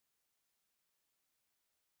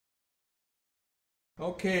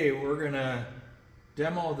Okay, we're gonna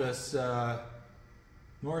demo this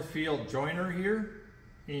Northfield joiner here,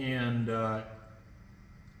 and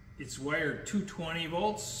it's wired 220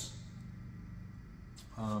 volts.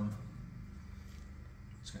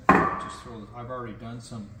 Just throw. I've already done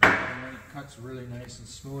some. It cuts really nice and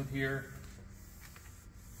smooth here.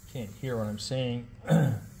 Can't hear what I'm saying.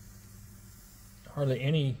 Hardly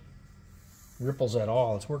any ripples at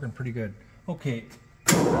all. It's working pretty good. Okay.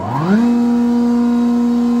 It's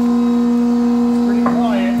pretty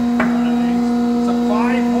quiet. It's a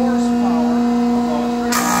 5 horsepower.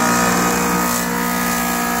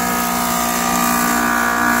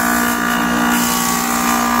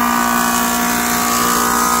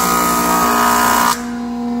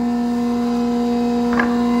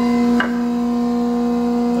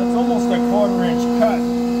 That's almost a 1/4 inch cut.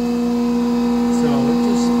 So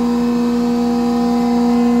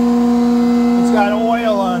it's got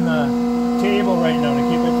oil on the table right now to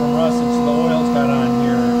keep it from rusting, so the oil's got on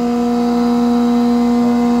here.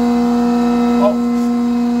 Oh,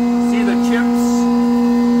 see the chips?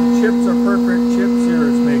 The chips are perfect chips here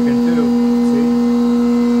it's making too. See?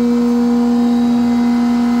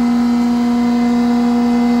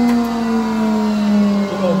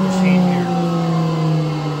 Good old machine here.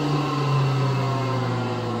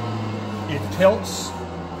 It tilts.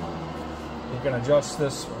 You can adjust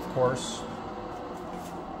this, of course.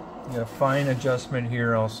 You got a fine adjustment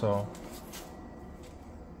here also.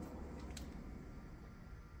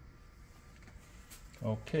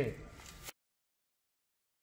 Okay.